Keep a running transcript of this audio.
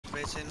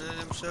tilbage til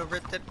en episode af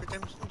Red Dead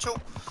Redemption 2.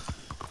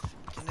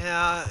 Den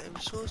her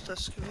episode, der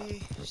skal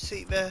vi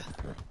se, hvad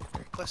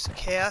vores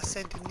kære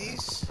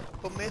Saint-Denis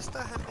borgmester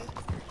han vil.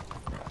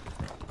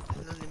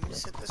 Han har nemlig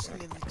sendt os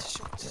en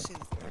invitation til sin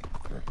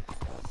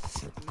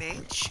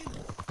mansion.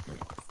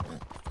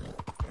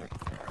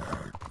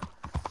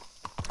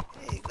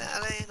 Det er ikke hver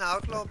dag en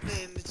outlaw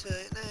bliver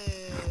inviteret ind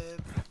af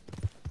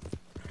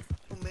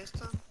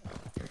borgmesteren.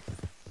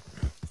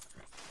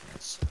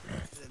 Så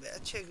det er værd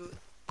at tjekke ud.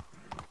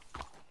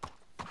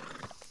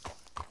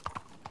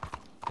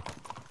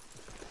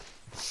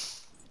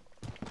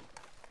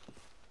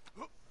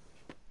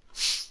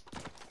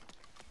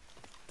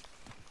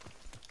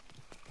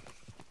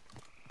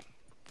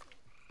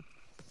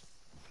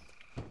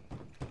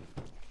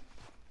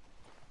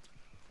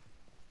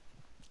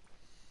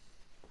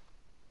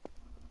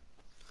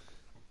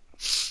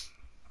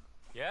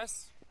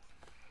 Yes?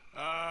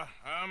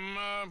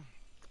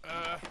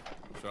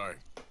 Sorry.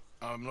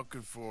 I'm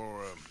looking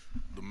for,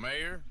 the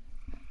mayor?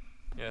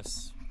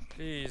 Yes.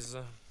 Please,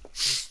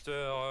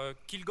 Mr.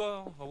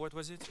 Kilgore, or what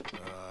was it?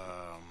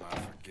 I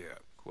forget.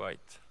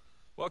 Quite.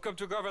 Welcome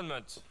to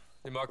government.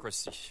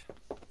 Democracy.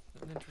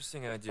 An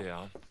interesting idea,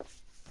 huh?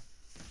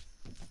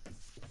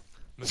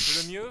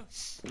 Monsieur Lemieux?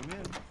 Come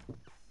in.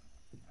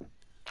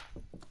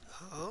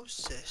 Oh,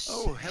 sis.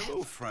 Oh,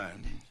 hello,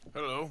 friend.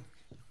 Hello.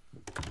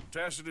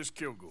 Tacitus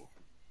Kilgore.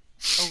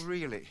 Oh,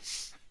 really?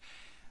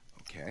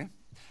 Okay.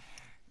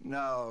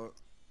 Now,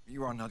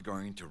 you are not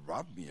going to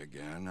rob me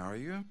again, are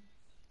you?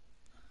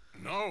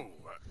 No.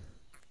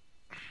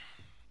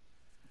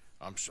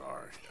 I'm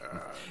sorry.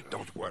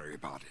 Don't worry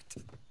about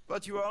it.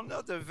 But you are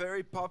not a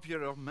very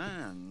popular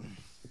man.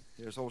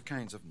 There's all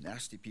kinds of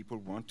nasty people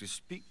want to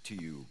speak to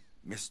you,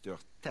 Mr.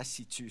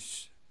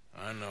 Tacitus.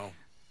 I know.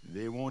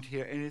 They won't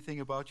hear anything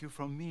about you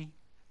from me.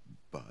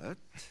 But...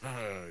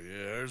 yeah,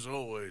 there's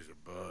always a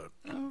but.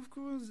 Of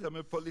course, I'm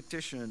a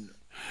politician.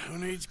 Who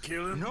needs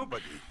killing?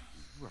 Nobody.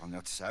 We are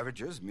not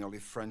savages, merely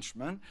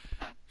Frenchmen.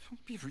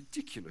 Don't be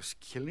ridiculous.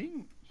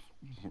 Killing?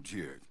 Oh,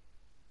 dear.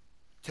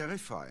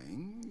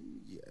 Terrifying,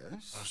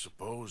 yes. I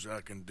suppose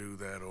I can do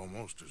that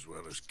almost as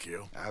well as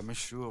kill. I'm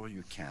sure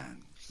you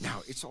can.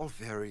 Now, it's all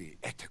very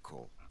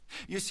ethical.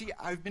 You see,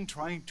 I've been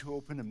trying to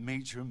open a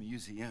major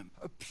museum,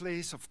 a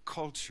place of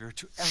culture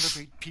to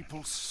elevate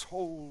people's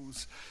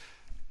souls.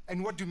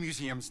 And what do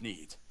museums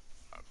need?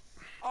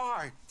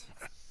 Art.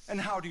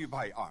 And how do you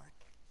buy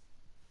art?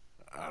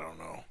 I don't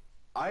know.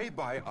 I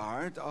buy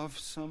art of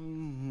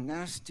some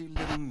nasty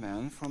little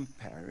man from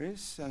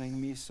Paris selling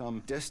me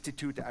some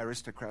destitute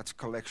aristocrat's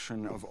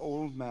collection of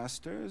old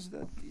masters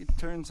that it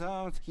turns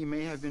out he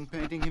may have been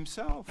painting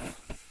himself.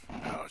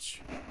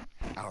 Ouch.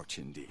 Ouch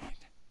indeed.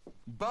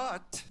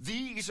 But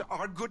these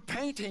are good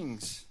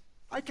paintings.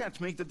 I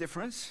can't make the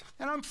difference,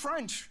 and I'm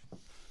French.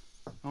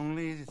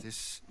 Only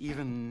this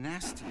even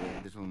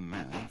nastier little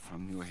man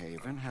from New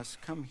Haven has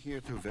come here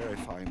to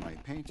verify my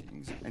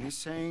paintings, and he's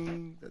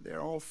saying that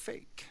they're all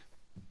fake.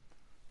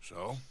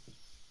 So?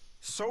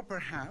 So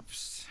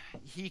perhaps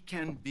he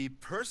can be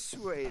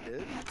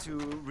persuaded to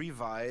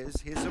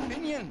revise his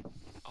opinion.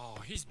 Oh,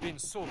 he's been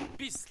so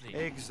beastly.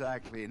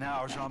 Exactly.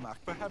 Now,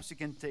 Jean-Marc, perhaps you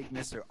can take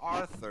Mr.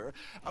 Arthur,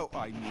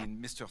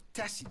 Mr.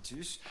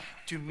 Tacitus,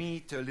 to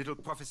meet little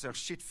Professor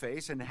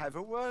Shitface and have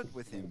a word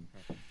with him.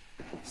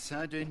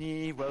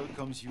 Saint-Denis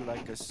welcomes you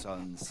like a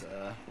son,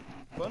 sir.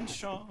 Bonne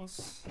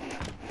chance.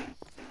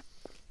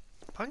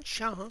 Bonne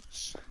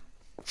chance.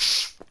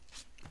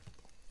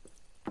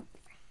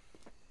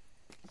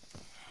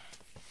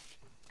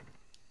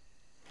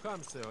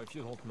 Come, sir, if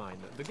you don't mind.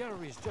 The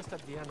gallery is just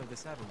at the end of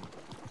this avenue.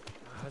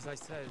 As I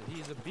said,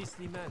 he is a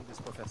beastly man, this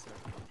professor.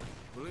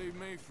 Believe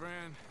me,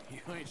 friend, you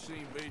ain't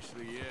seen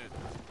beastly yet.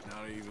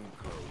 Not even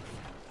close.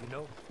 You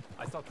know,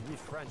 I thought we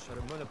French had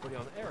a monopoly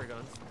on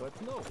arrogance, but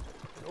no.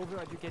 An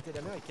overeducated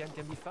American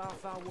can be far,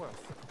 far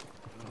worse.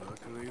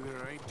 Luckily,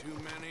 there ain't too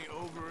many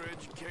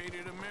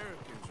overeducated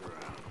Americans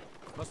around.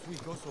 Must we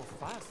go so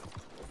fast?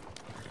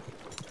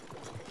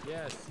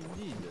 Yes,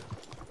 indeed.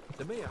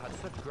 The mayor had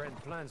such grand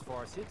plans for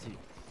our city.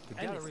 The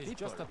gallery is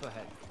just up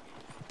ahead.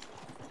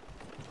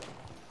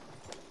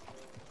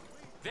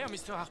 There,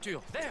 Mr. Arthur,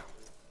 there!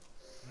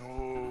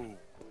 Oh.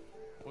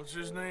 What's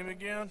his name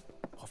again?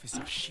 Professor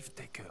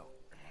Skifte.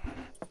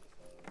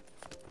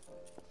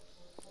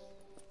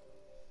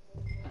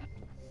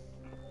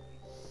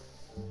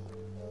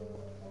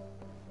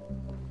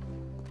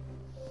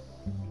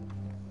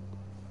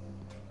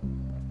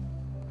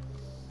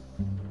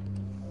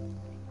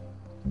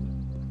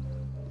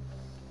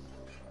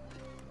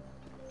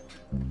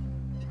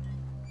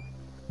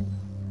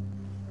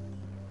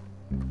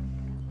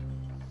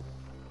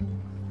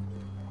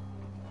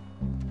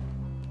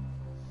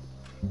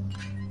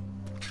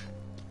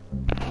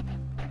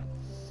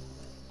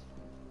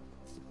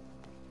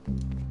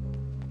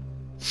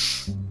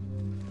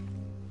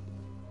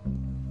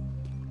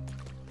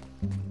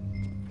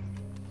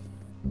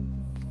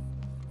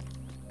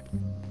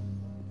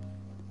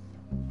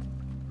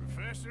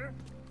 Professor?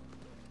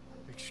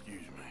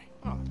 Excuse me.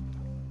 Oh,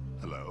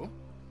 hello.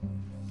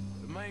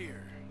 The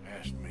mayor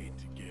asked me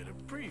to get a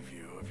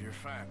preview of your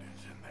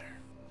findings in there.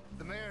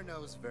 The mayor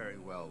knows very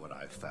well what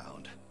I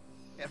found.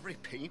 Every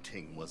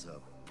painting was a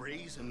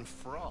brazen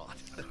fraud.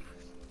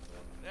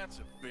 That's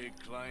a big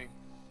claim.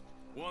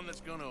 One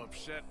that's gonna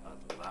upset a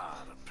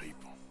lot of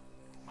people,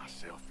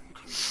 myself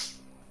included.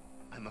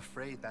 I'm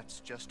afraid that's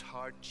just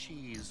hard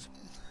cheese.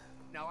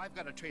 Now I've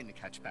got a train to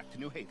catch back to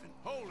New Haven.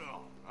 Hold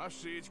on. I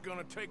see it's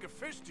gonna take a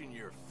fist in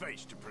your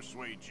face to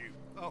persuade you.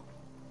 Oh,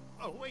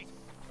 wait.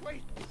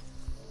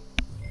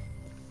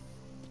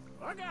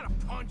 I gotta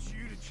punch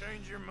you to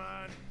change your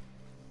mind.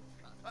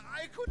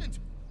 I couldn't.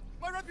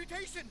 My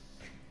reputation.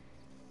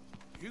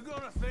 You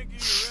gonna think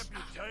of your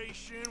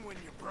reputation when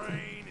your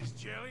brain is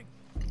jelly?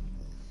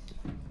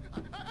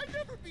 I'd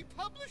never be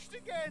published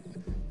again.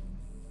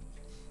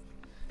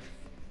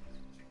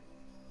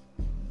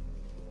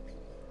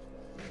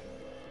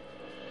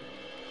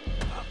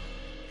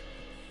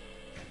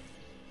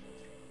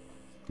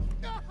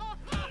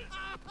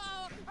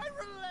 I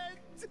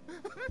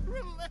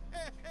relent.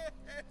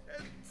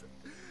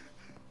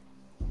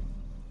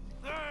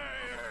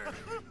 There!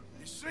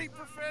 You see,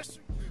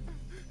 Professor?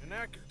 An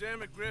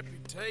academic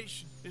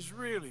reputation is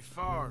really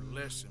far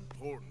less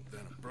important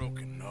than a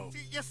broken nose.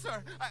 Yes,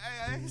 sir.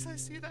 I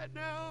see that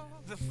now.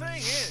 The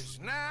thing is,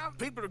 now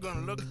people are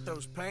gonna look at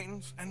those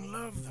paintings and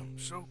love them,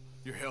 so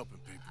you're helping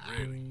people,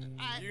 really.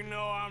 You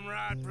know I'm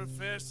right,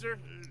 Professor.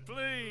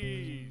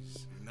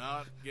 Please, do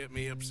not get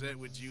me upset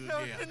with you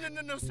again.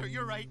 No, sir.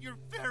 You're right. You're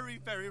very,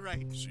 very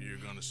right. So you're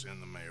gonna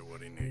send the mayor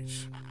what he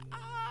needs.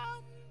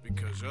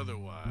 Because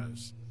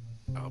otherwise,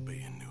 I'll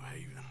be in New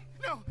Haven.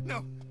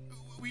 No.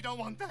 We don't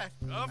want that.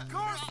 Of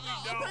course we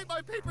I'll don't. write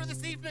my paper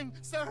this evening,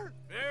 sir.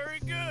 Very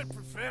good,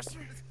 Professor.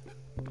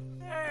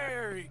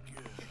 Very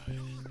good.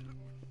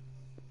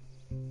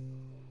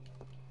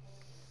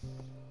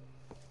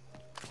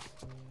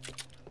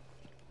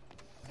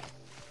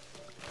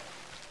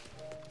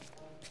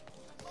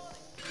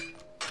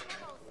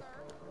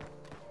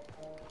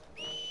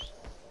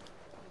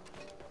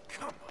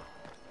 Come on.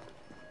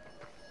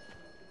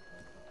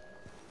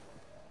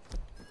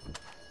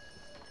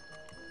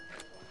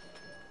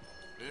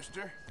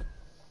 Mister?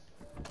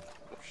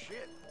 Oh,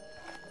 shit.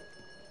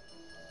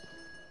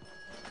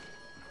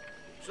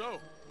 So,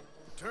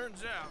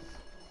 turns out,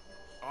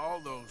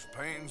 all those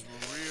paintings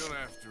were real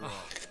after all.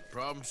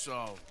 Problem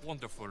solved.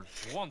 Wonderful,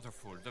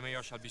 wonderful. The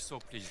mayor shall be so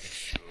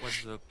pleased.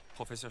 Was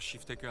Professor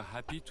Skifte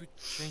happy to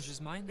change his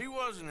mind? He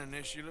wasn't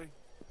initially,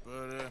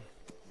 but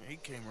he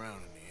came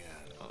around in the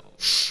end. Oh,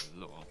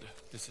 Lord,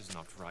 this is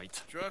not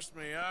right. Trust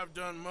me, I've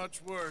done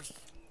much worse.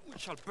 We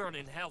shall burn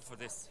in hell for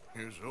this.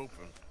 Here's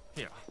hoping.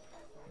 Here,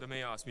 the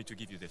mayor asked me to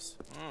give you this.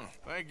 Oh,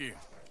 thank you.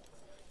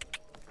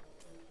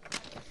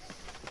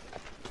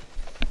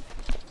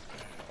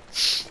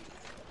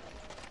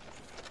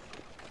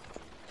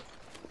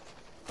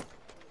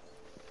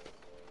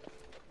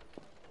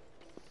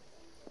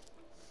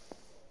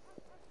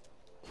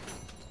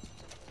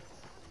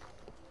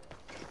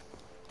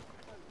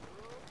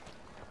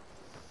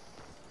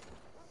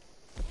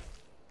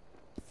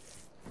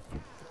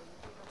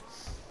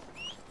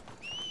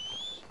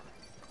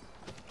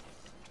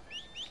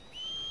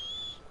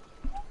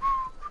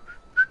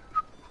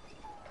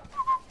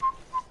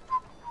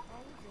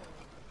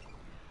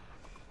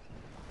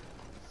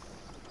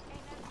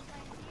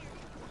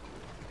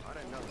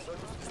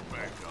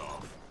 Back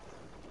off.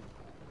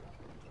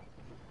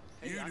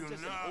 Hey, You I'm do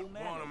just an not old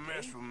man, want to okay?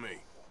 mess with me.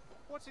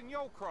 What's in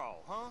your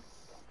crawl, huh?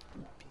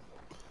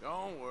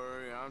 Don't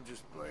worry, I'm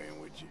just playing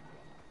with you.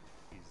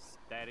 Is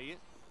that it?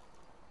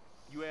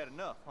 You had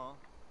enough, huh?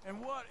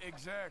 And what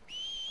exactly?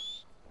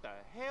 What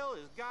the hell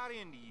has got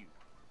into you?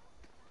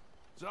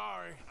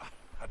 Sorry,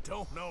 I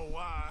don't know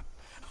why.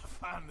 I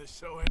find this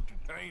so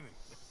entertaining.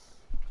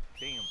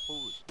 Damn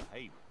foolish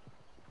behavior.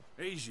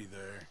 Easy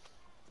there.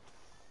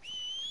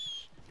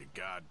 You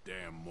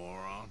goddamn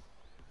moron.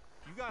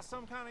 You got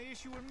some kind of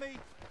issue with me?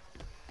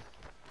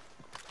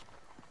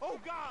 Oh,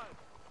 God!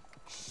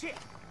 Shit!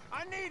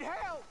 I need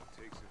help!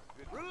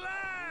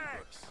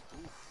 Relax!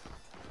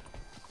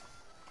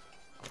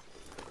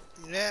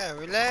 Ja,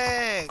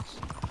 relax.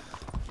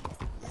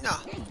 Nå.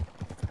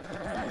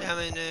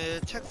 Jamen,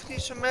 tak fordi I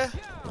så med.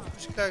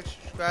 Husk at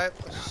subscribe,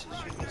 og så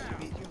ses vi i næste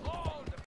video.